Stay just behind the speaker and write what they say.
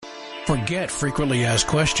Forget frequently asked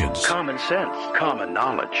questions. Common sense, common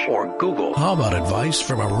knowledge, or Google. How about advice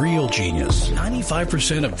from a real genius?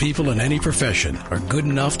 95% of people in any profession are good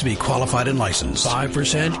enough to be qualified and licensed.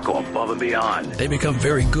 5% go above and beyond. They become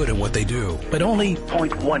very good at what they do, but only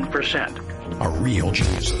 0.1% are real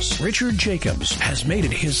geniuses. Richard Jacobs has made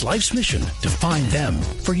it his life's mission to find them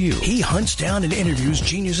for you. He hunts down and interviews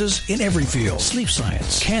geniuses in every field: sleep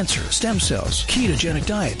science, cancer, stem cells, ketogenic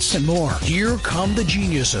diets, and more. Here come the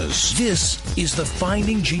geniuses. This is the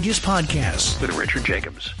Finding Genius Podcast with Richard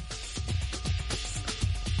Jacobs.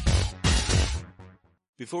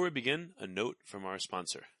 Before we begin, a note from our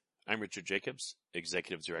sponsor. I'm Richard Jacobs,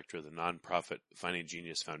 Executive Director of the nonprofit Finding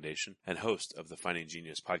Genius Foundation and host of the Finding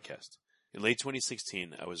Genius Podcast. In late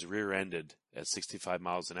 2016, I was rear-ended at 65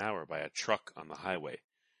 miles an hour by a truck on the highway,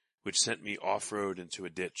 which sent me off-road into a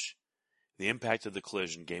ditch. The impact of the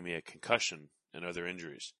collision gave me a concussion and other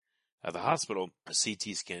injuries. At the hospital, a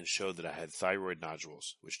CT scan showed that I had thyroid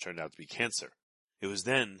nodules, which turned out to be cancer. It was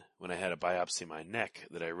then, when I had a biopsy of my neck,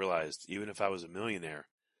 that I realized even if I was a millionaire,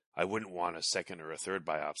 I wouldn't want a second or a third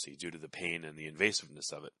biopsy due to the pain and the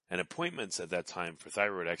invasiveness of it. And appointments at that time for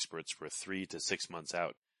thyroid experts were 3 to 6 months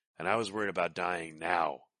out. And I was worried about dying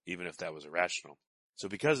now, even if that was irrational. So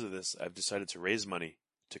because of this, I've decided to raise money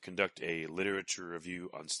to conduct a literature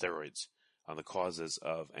review on steroids, on the causes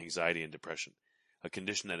of anxiety and depression, a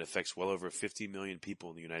condition that affects well over 50 million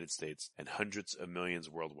people in the United States and hundreds of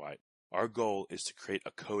millions worldwide. Our goal is to create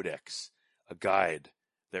a codex, a guide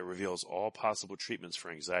that reveals all possible treatments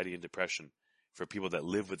for anxiety and depression for people that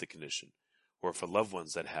live with the condition, or for loved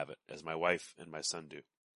ones that have it, as my wife and my son do.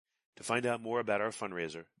 To find out more about our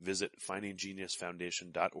fundraiser, visit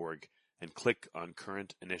findinggeniusfoundation.org and click on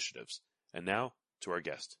current initiatives. And now, to our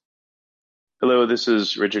guest. Hello, this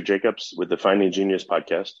is Richard Jacobs with the Finding Genius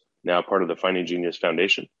Podcast, now part of the Finding Genius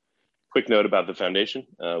Foundation. Quick note about the foundation.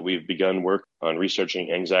 We've begun work on researching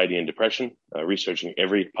anxiety and depression, researching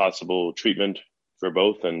every possible treatment for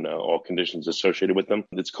both and all conditions associated with them.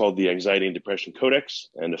 It's called the Anxiety and Depression Codex,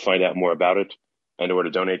 and to find out more about it, and or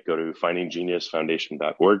to donate, go to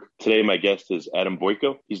findinggeniusfoundation.org. Today, my guest is Adam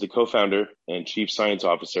Boyko. He's the co-founder and chief science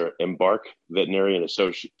officer at Embark Veterinary.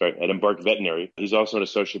 He's also an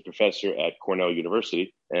associate professor at Cornell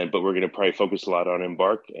University. But we're going to probably focus a lot on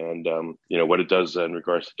Embark and what it does in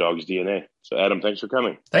regards to dogs' DNA. So, Adam, thanks for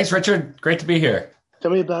coming. Thanks, Richard. Great to be here.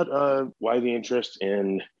 Tell me about why the interest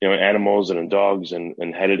in animals and in dogs, and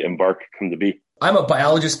how did Embark come to be? I'm a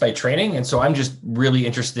biologist by training, and so I'm just really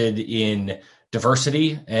interested in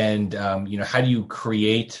diversity and, how do you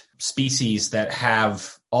create species that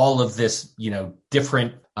have all of this,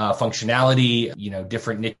 different functionality,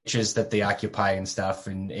 different niches that they occupy and stuff.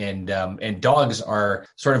 And dogs are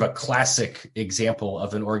sort of a classic example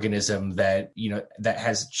of an organism that, that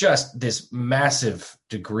has just this massive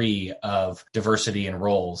degree of diversity and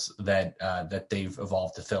roles that they've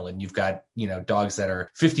evolved to fill. And you've got, dogs that are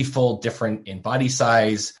 50-fold different in body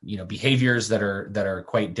size, behaviors that are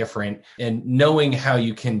quite different. And knowing how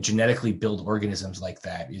you can genetically build organisms like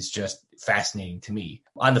that is just fascinating to me.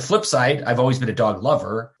 On the flip side, I've always been a dog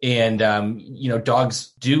lover, and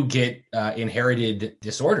dogs do get inherited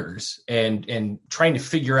disorders, and trying to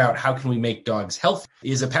figure out how can we make dogs healthy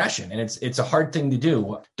is a passion, and it's a hard thing to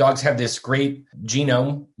do. Dogs have this great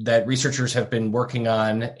genome that researchers have been working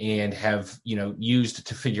on and have used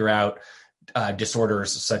to figure out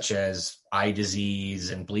disorders such as eye disease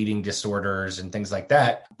and bleeding disorders and things like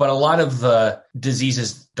that. But a lot of the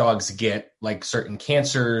diseases dogs get, like certain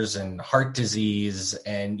cancers and heart disease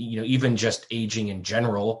and, even just aging in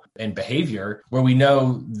general and behavior, where we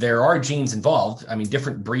know there are genes involved. I mean,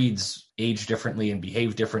 different breeds age differently and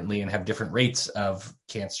behave differently and have different rates of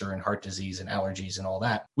cancer and heart disease and allergies and all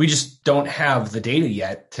that. We just don't have the data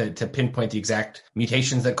yet to pinpoint the exact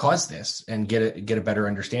mutations that cause this and get a better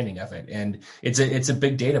understanding of it. And it's a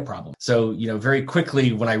big data problem. So, very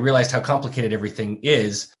quickly, when I realized how complicated everything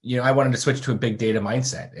is, I wanted to switch to a big data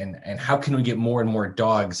mindset and how can we get more and more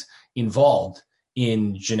dogs involved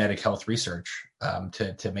in genetic health research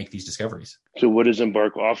to make these discoveries. So what does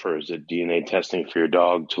Embark offer? Is it DNA testing for your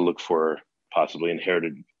dog to look for possibly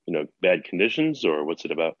inherited, bad conditions, or what's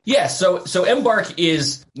it about? Yeah, so Embark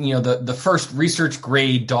is, the first research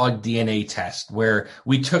grade dog DNA test where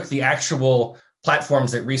we took the actual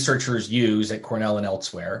platforms that researchers use at Cornell and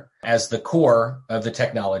elsewhere as the core of the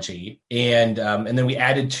technology. And then we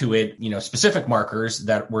added to it, specific markers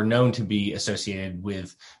that were known to be associated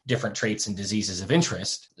with different traits and diseases of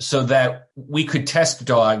interest so that we could test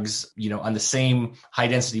dogs, on the same high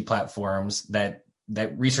density platforms that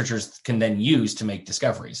researchers can then use to make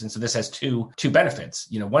discoveries. And so this has two benefits.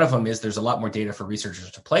 One of them is there's a lot more data for researchers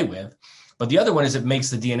to play with. But the other one is it makes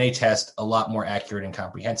the DNA test a lot more accurate and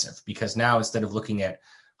comprehensive, because now instead of looking at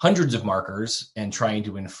hundreds of markers and trying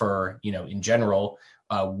to infer, in general,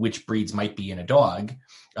 which breeds might be in a dog,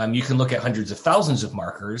 you can look at hundreds of thousands of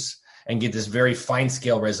markers and get this very fine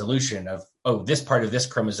scale resolution of, this part of this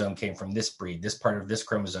chromosome came from this breed, this part of this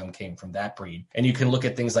chromosome came from that breed. And you can look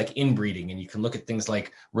at things like inbreeding, and you can look at things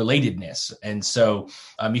like relatedness. And so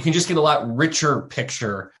you can just get a lot richer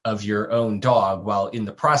picture of your own dog, while in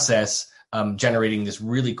the process generating this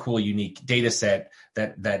really cool, unique data set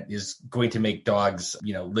that is going to make dogs,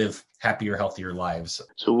 live happier, healthier lives.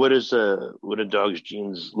 So what do dogs'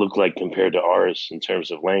 genes look like compared to ours in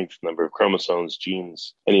terms of length, number of chromosomes,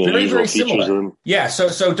 genes, any unusual features of them? Yeah,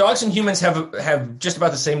 so dogs and humans have just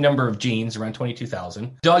about the same number of genes, around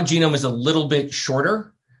 22,000. Dog genome is a little bit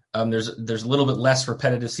shorter. There's a little bit less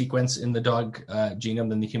repetitive sequence in the dog genome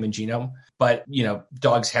than the human genome. But,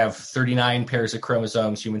 dogs have 39 pairs of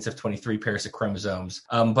chromosomes. Humans have 23 pairs of chromosomes.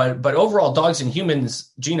 But overall, dogs and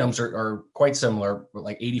humans' genomes are quite similar,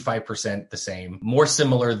 like 85% the same, more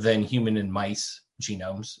similar than human and mice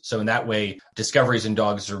genomes. So in that way, discoveries in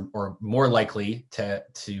dogs are more likely to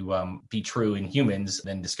be true in humans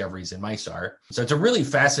than discoveries in mice are. So it's a really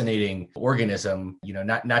fascinating organism,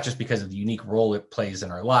 not just because of the unique role it plays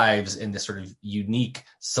in our lives and this sort of unique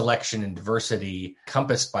selection and diversity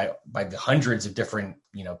encompassed by the hundreds of different,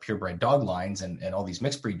 purebred dog lines and all these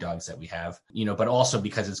mixed breed dogs that we have, but also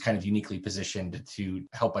because it's kind of uniquely positioned to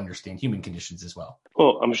help understand human conditions as well.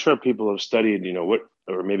 Well, I'm sure people have studied,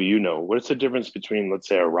 what's the difference between, let's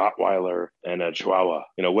say, a Rottweiler and a Chihuahua?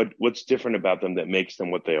 What's different about them that makes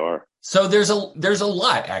them what they are? So there's a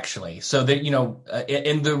lot, actually. So that,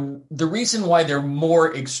 and the reason why they're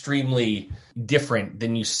more extremely different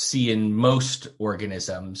than you see in most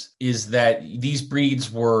organisms is that these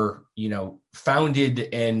breeds were, founded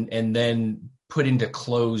and then put into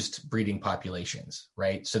closed breeding populations,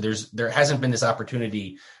 right? So there hasn't been this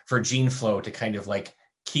opportunity for gene flow to kind of like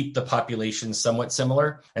keep the populations somewhat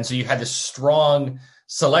similar. And so you had this strong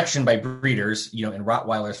selection by breeders, in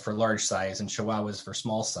Rottweilers for large size and Chihuahuas for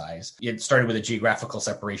small size. It started with a geographical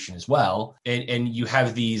separation as well. And you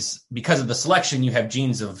have these, because of the selection, you have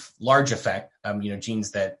genes of large effect,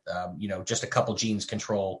 genes that, just a couple genes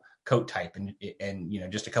control coat type and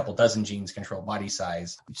just a couple dozen genes control body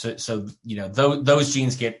size. So those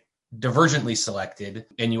genes get divergently selected.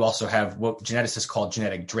 And you also have what geneticists call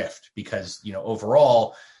genetic drift, because,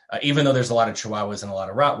 overall, even though there's a lot of Chihuahuas and a lot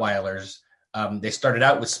of Rottweilers, they started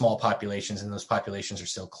out with small populations and those populations are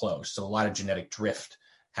still close. So a lot of genetic drift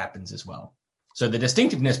happens as well. So the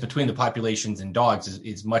distinctiveness between the populations in dogs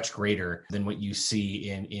is much greater than what you see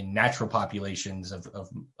in natural populations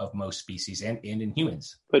of most species and in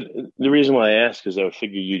humans. But the reason why I ask is I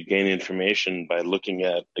figure you'd gain information by looking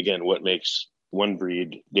at, again, what makes one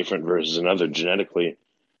breed different versus another genetically,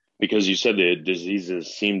 because you said the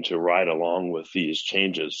diseases seem to ride along with these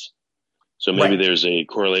changes. So maybe there's a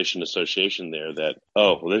correlation association there that,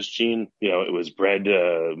 this gene, it was bred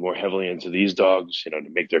more heavily into these dogs, to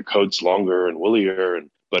make their coats longer and woollier.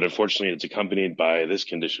 But unfortunately, it's accompanied by this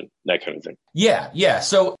condition, that kind of thing. Yeah.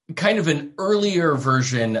 So kind of an earlier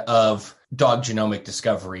version of dog genomic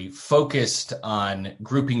discovery focused on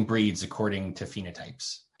grouping breeds according to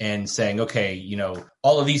phenotypes and saying, okay,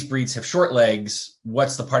 all of these breeds have short legs.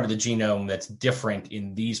 What's the part of the genome that's different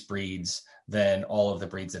in these breeds than all of the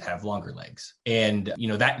breeds that have longer legs? And,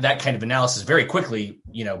 that kind of analysis very quickly,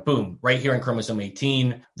 boom, right here in chromosome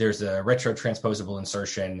 18, there's a retrotransposable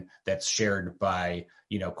insertion that's shared by,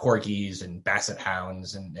 corgis and basset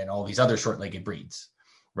hounds and all these other short-legged breeds.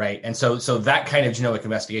 Right. And so that kind of genomic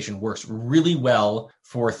investigation works really well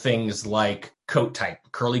for things like coat type,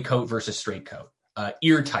 curly coat versus straight coat.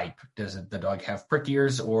 Ear type, does the dog have prick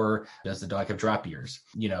ears or does the dog have drop ears?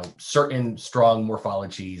 Certain strong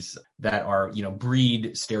morphologies that are,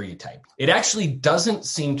 breed stereotype. It actually doesn't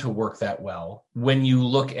seem to work that well when you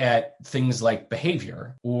look at things like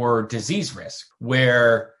behavior or disease risk,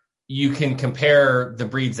 where you can compare the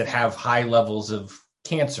breeds that have high levels of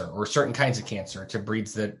cancer or certain kinds of cancer to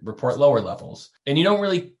breeds that report lower levels. And you don't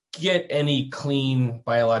really get any clean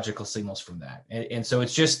biological signals from that. And so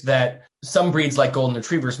it's just that some breeds like golden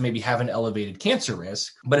retrievers maybe have an elevated cancer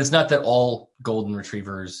risk, but it's not that all golden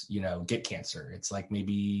retrievers, get cancer. It's like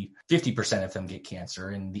maybe 50% of them get cancer.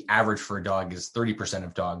 And the average for a dog is 30%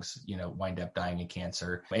 of dogs, wind up dying of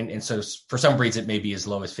cancer. And so for some breeds, it may be as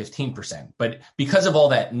low as 15%. But because of all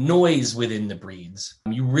that noise within the breeds,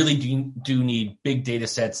 you really do need big data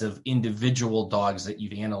sets of individual dogs that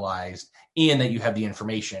you've analyzed and that you have the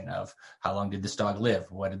information of how long did this dog live?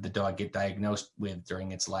 What did the dog get diagnosed with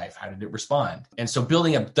during its life? How did it respond. And so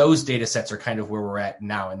building up those data sets are kind of where we're at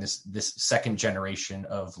now in this second generation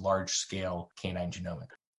of large scale canine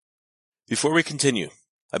genomics. Before we continue,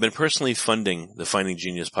 I've been personally funding the Finding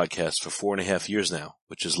Genius podcast for 4.5 years now,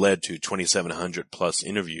 which has led to 2,700 plus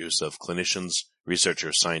interviews of clinicians,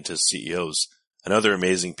 researchers, scientists, CEOs, and other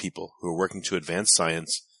amazing people who are working to advance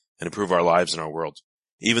science and improve our lives and our world.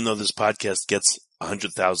 Even though this podcast gets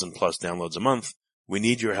 100,000 plus downloads a month, we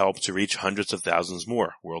need your help to reach hundreds of thousands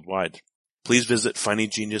more worldwide. Please visit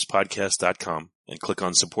findinggeniuspodcast.com and click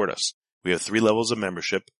on Support Us. We have 3 levels of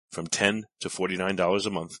membership from $10 to $49 a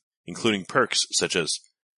month, including perks such as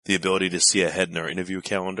the ability to see ahead in our interview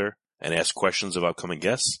calendar and ask questions of upcoming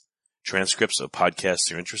guests, transcripts of podcasts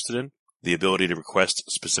you're interested in, the ability to request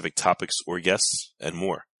specific topics or guests, and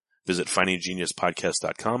more. Visit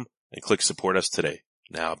findinggeniuspodcast.com and click Support Us today.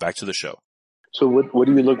 Now back to the show. So what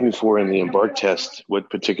are you looking for in the Embark test? What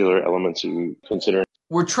particular elements are you considering?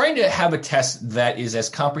 We're trying to have a test that is as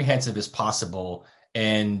comprehensive as possible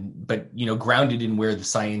but grounded in where the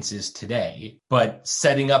science is today, but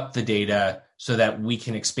setting up the data so that we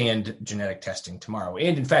can expand genetic testing tomorrow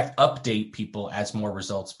and in fact update people as more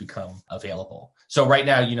results become available. So right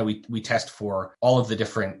now, we test for all of the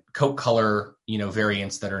different coat color,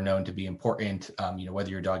 variants that are known to be important.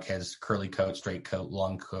 Whether your dog has curly coat, straight coat,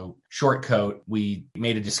 long coat, short coat. We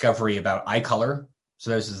made a discovery about eye color.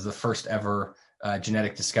 So this is the first ever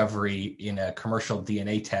genetic discovery in a commercial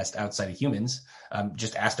DNA test outside of humans.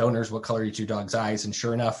 Just asked owners what color is your dog's eyes, and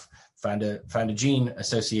sure enough, found a gene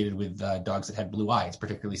associated with dogs that had blue eyes,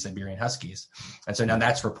 particularly Siberian Huskies. And so now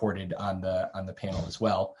that's reported on the panel as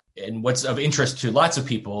well. And what's of interest to lots of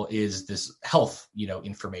people is this health,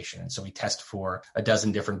 information. And so we test for a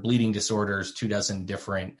dozen different bleeding disorders, 24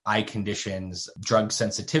 different eye conditions, drug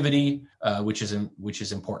sensitivity, which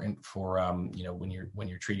is important for when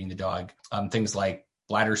you're treating the dog. Things like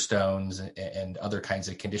bladder stones and other kinds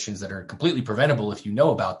of conditions that are completely preventable if you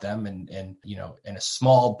know about them. And in a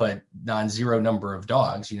small but non-zero number of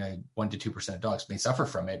dogs, 1 to 2% of dogs may suffer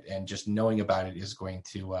from it. And just knowing about it is going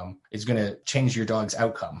to change your dog's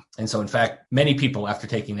outcome. And so in fact, many people after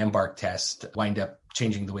taking an Embark test wind up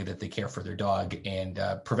changing the way that they care for their dog and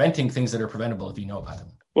preventing things that are preventable if you know about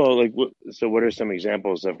them. Well, so what are some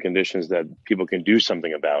examples of conditions that people can do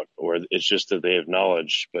something about, or it's just that they have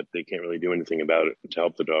knowledge, but they can't really do anything about it to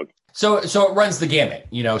help the dog? So it runs the gamut,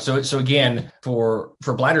 so again, for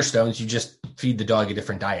bladder stones, you just feed the dog a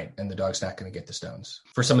different diet and the dog's not going to get the stones.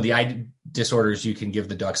 For some of the eye disorders, you can give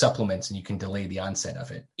the dog supplements and you can delay the onset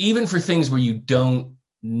of it. Even for things where you don't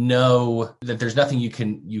know that there's nothing you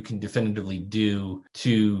can definitively do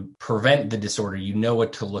to prevent the disorder,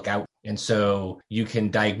 what to look out. And so you can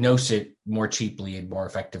diagnose it more cheaply and more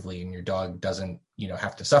effectively, and your dog doesn't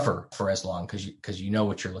have to suffer for as long because you know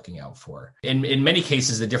what you're looking out for. In many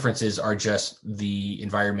cases, the differences are just the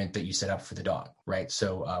environment that you set up for the dog, right?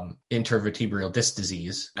 So intervertebral disc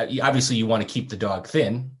disease, obviously you want to keep the dog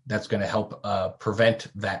thin. That's going to help prevent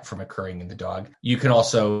that from occurring in the dog. You can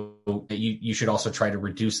also, you should also try to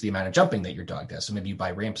reduce the amount of jumping that your dog does. So maybe you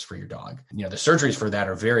buy ramps for your dog. The surgeries for that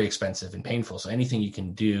are very expensive and painful. So anything you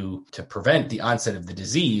can do to prevent the onset of the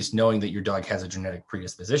disease, knowing that your dog has a genetic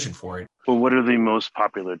predisposition for it. Well, what are the most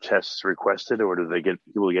popular tests requested, or do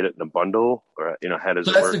people get it in a bundle, or how does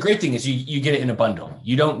it work? So that's the great thing is you get it in a bundle.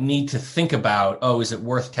 You don't need to think about, is it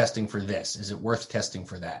worth testing for this? Is it worth testing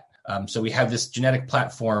for that? So we have this genetic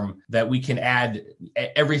platform that we can add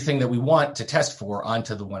everything that we want to test for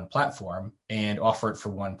onto the one platform and offer it for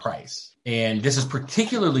one price. And this is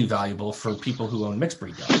particularly valuable for people who own mixed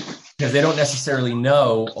breed dogs because they don't necessarily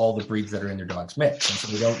know all the breeds that are in their dog's mix. And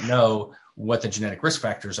so they don't know what the genetic risk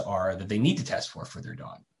factors are that they need to test for their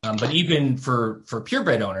dog. But even for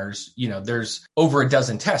purebred owners, there's over a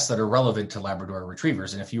dozen tests that are relevant to Labrador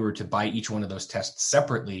retrievers. And if you were to buy each one of those tests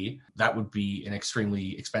separately, that would be an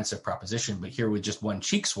extremely expensive proposition. But here with just one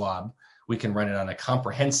cheek swab, we can run it on a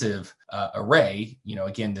comprehensive array.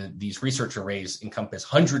 Again, these research arrays encompass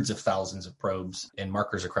hundreds of thousands of probes and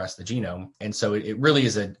markers across the genome. And so it really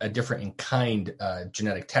is a different in kind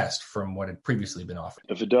genetic test from what had previously been offered.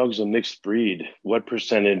 If a dog's a mixed breed, what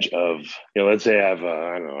percentage of, let's say I have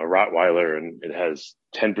a Rottweiler and it has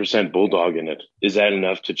 10% bulldog in it. Is that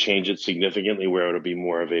enough to change it significantly where it'll be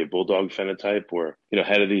more of a bulldog phenotype? Or,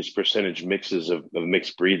 how do these percentage mixes of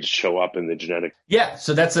mixed breeds show up in the genetic? Yeah,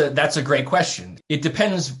 so that's a great question. It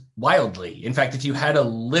depends wildly. In fact, if you had a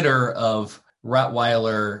litter of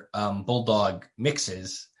Rottweiler bulldog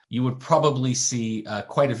mixes, you would probably see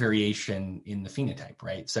quite a variation in the phenotype,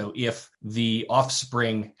 right? So if the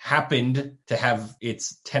offspring happened to have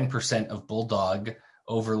its 10% of bulldog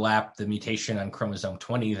overlap the mutation on chromosome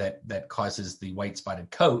 20 that causes the white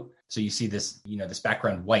spotted coat. So you see this, this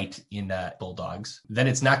background white in bulldogs. Then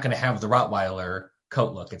it's not going to have the Rottweiler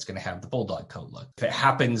coat look. It's going to have the bulldog coat look. If it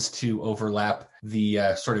happens to overlap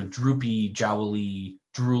the sort of droopy, jowly,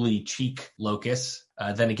 drooly cheek locus,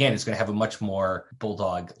 then again, it's going to have a much more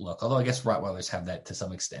bulldog look. Although I guess Rottweilers have that to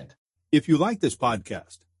some extent. If you like this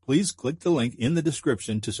podcast, please click the link in the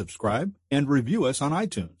description to subscribe and review us on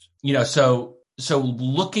iTunes. So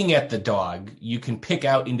looking at the dog, you can pick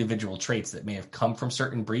out individual traits that may have come from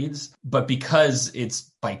certain breeds, but because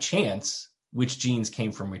it's by chance which genes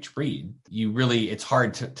came from which breed, it's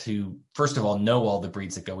hard to first of all know all the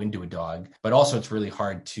breeds that go into a dog, but also it's really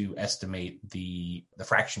hard to estimate the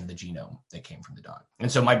fraction of the genome that came from the dog.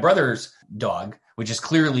 And so my brother's dog, which is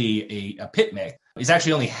clearly a pit mix, is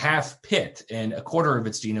actually only half pit, and a quarter of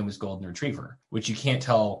its genome is golden retriever, which you can't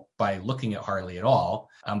tell by looking at Harley at all.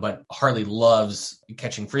 But Harley loves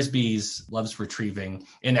catching frisbees, loves retrieving,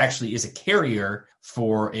 and actually is a carrier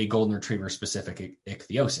for a golden retriever specific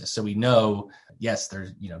ichthyosis. So we know, yes,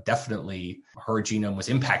 there's, definitely her genome was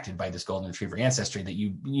impacted by this golden retriever ancestry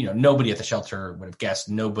that nobody at the shelter would have guessed,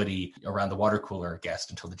 nobody around the water cooler guessed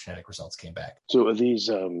until the genetic results came back. So are these,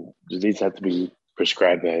 do these have to be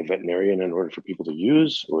prescribed by a veterinarian in order for people to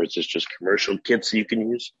use, or is this just commercial kits you can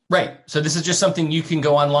use? Right. So this is just something you can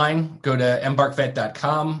go online, go to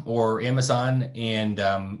embarkvet.com or Amazon and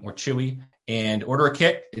or Chewy and order a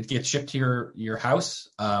kit. It gets shipped to your house.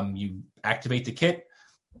 You activate the kit,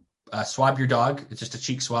 swab your dog. It's just a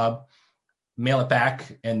cheek swab. Mail it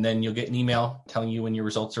back, and then you'll get an email telling you when your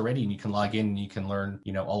results are ready, and you can log in and you can learn,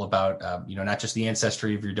 all about, not just the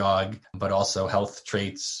ancestry of your dog, but also health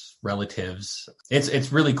traits, relatives.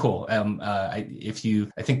 It's really cool. I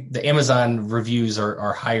think the Amazon reviews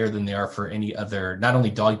are higher than they are for any other, not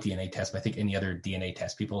only dog DNA test, but I think any other DNA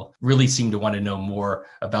test. People really seem to want to know more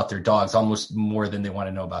about their dogs, almost more than they want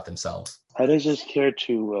to know about themselves. How does this compare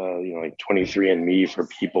to, like 23andMe for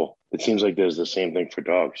people? It seems like there's the same thing for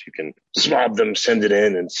dogs. You can swab them, send it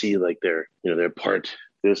in, and see like they're part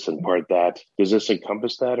this and part that. Does this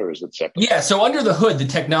encompass that, or is it separate? Yeah. So under the hood, the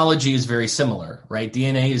technology is very similar, right?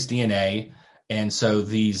 DNA is DNA. And so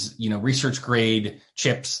these, research grade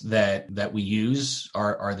chips that we use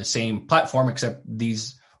are the same platform, except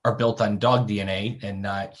these are built on dog DNA and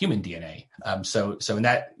not human DNA. So in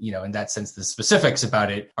that sense, the specifics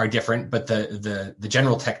about it are different, but the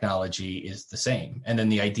general technology is the same. And then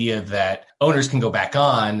the idea that owners can go back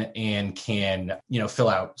on and can, fill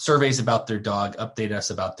out surveys about their dog, update us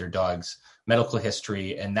about their dog's medical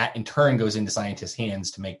history, and that in turn goes into scientists' hands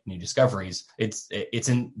to make new discoveries. It's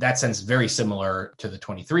in that sense very similar to the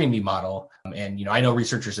 23andMe model. And I know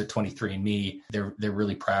researchers at 23andMe, they're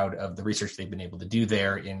really proud of the research they've been able to do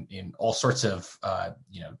there in all sorts of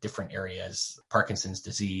different areas, Parkinson's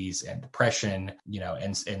disease and depression,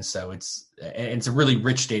 and so it's a really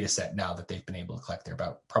rich data set now that they've been able to collect. There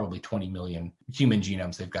about probably 20 million human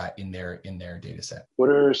genomes they've got in their data set. What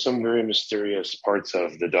are some very mysterious parts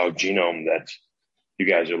of the dog genome that you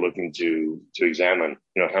guys are looking to examine?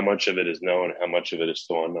 How much of it is known, how much of it is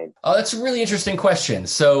still unknown? Oh, that's a really interesting question.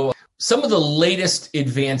 So some of the latest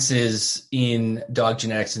advances in dog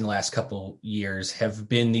genetics in the last couple years have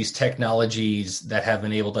been these technologies that have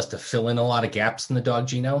enabled us to fill in a lot of gaps in the dog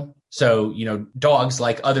genome. So, dogs,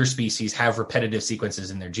 like other species, have repetitive sequences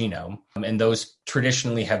in their genome, and those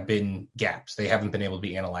traditionally have been gaps. They haven't been able to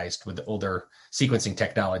be analyzed with the older sequencing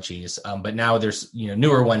technologies, but now there's,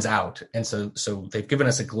 newer ones out. And so they've given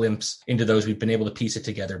us a glimpse into those. We've been able to piece it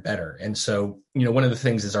together better. And so, one of the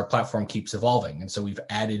things is our platform keeps evolving. And so we've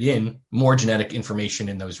added in more genetic information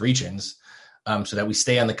in those regions, so that we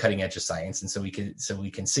stay on the cutting edge of science. And so we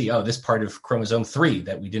can see, this part of chromosome 3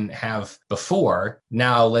 that we didn't have before,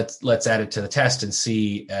 now let's add it to the test and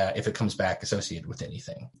see if it comes back associated with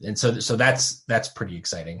anything. And so that's pretty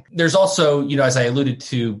exciting. There's also, as I alluded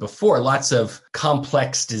to before, lots of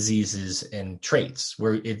complex diseases and traits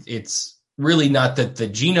where it's really not that the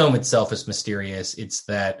genome itself is mysterious. It's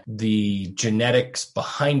that the genetics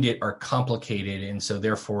behind it are complicated. And so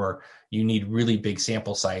therefore you need really big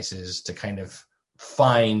sample sizes to kind of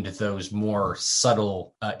find those more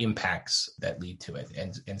subtle impacts that lead to it.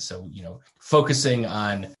 And so, focusing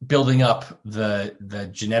on building up the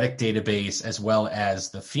genetic database as well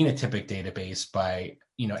as the phenotypic database by,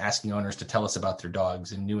 asking owners to tell us about their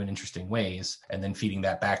dogs in new and interesting ways, and then feeding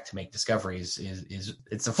that back to make discoveries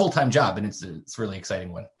it's a full-time job, and it's a really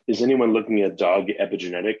exciting one. Is anyone looking at dog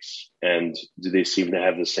epigenetics, and do they seem to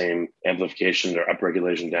have the same amplification or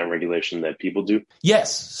upregulation, downregulation that people do?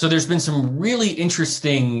 Yes. So there's been some really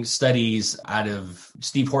interesting studies out of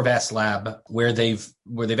Steve Horvath's lab where they've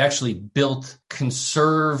actually built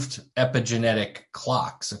conserved epigenetic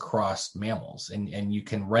clocks across mammals, and you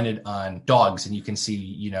can run it on dogs, and you can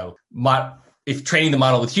see, if training the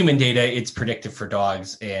model with human data, it's predictive for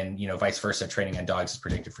dogs, and vice versa, training on dogs is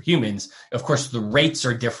predictive for humans. Of course, the rates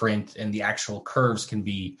are different and the actual curves can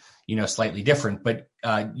be, slightly different. But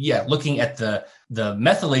looking at the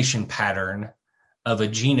methylation pattern of a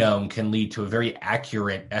genome can lead to a very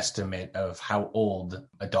accurate estimate of how old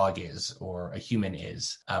a dog is or a human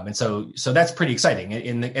is. And so that's pretty exciting.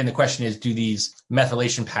 And the question is, do these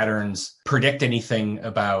methylation patterns predict anything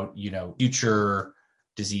about, future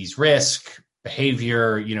disease risk,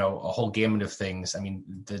 behavior, a whole gamut of things? I mean,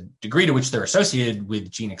 the degree to which they're associated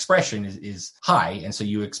with gene expression is high. And so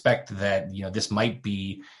you expect that, this might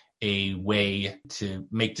be a way to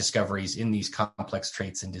make discoveries in these complex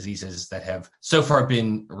traits and diseases that have so far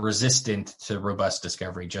been resistant to robust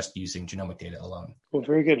discovery just using genomic data alone. Well,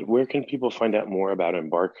 very good. Where can people find out more about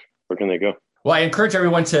Embark? Where can they go? Well, I encourage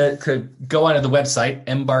everyone to go onto the website,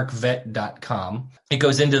 embarkvet.com. It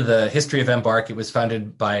goes into the history of Embark. It was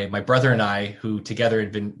founded by my brother and I, who together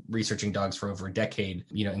had been researching dogs for over a decade,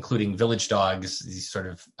 including village dogs, these sort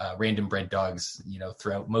of random bred dogs,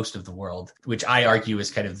 throughout most of the world, which I argue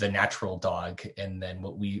is kind of the natural dog. And then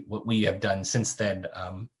what we have done since then,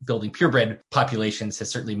 building purebred populations,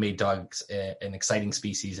 has certainly made dogs an exciting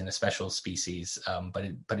species and a special species.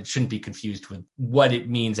 But it shouldn't be confused with what it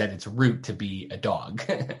means at its root to be a dog.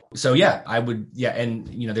 So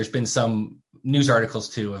and there's been some news articles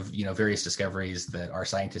too of various discoveries that our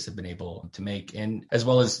scientists have been able to make, and as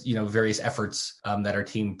well as various efforts that our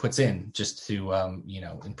team puts in just to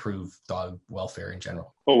improve dog welfare in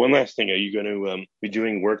general. Oh, one last thing. Are you going to be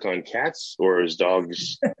doing work on cats, or is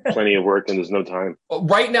dogs plenty of work and there's no time?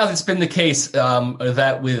 Right now, that's been the case,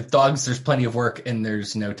 that with dogs, there's plenty of work and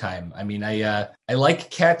there's no time. I mean, I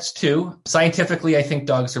like cats too. Scientifically, I think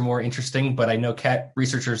dogs are more interesting, but I know cat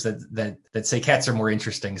researchers that say cats are more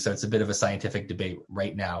interesting. So it's a bit of a scientific debate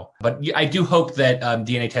right now. But I do hope that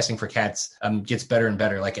DNA testing for cats gets better and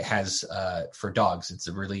better, like it has for dogs. It's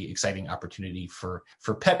a really exciting opportunity for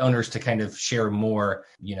pet owners to kind of share more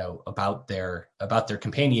about their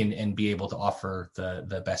companion and be able to offer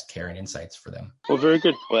the best care and insights for them. Well, very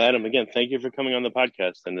good. Well, Adam, again, thank you for coming on the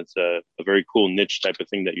podcast. And it's a very cool niche type of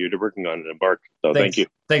thing that you're working on at Embark. So thank you.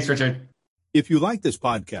 Thanks, Richard. If you like this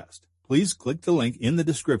podcast, please click the link in the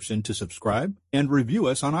description to subscribe and review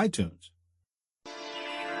us on iTunes.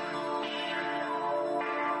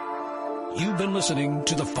 You've been listening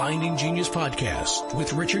to the Finding Genius podcast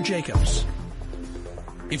with Richard Jacobs.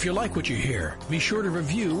 If you like what you hear, be sure to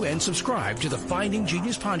review and subscribe to the Finding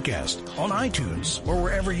Genius podcast on iTunes or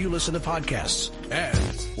wherever you listen to podcasts.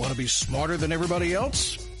 And want to be smarter than everybody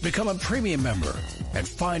else? Become a premium member at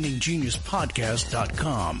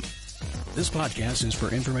findinggeniuspodcast.com. This podcast is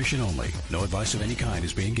for information only. No advice of any kind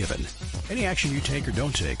is being given. Any action you take or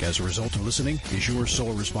don't take as a result of listening is your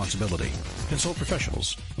sole responsibility. Consult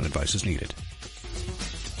professionals when advice is needed.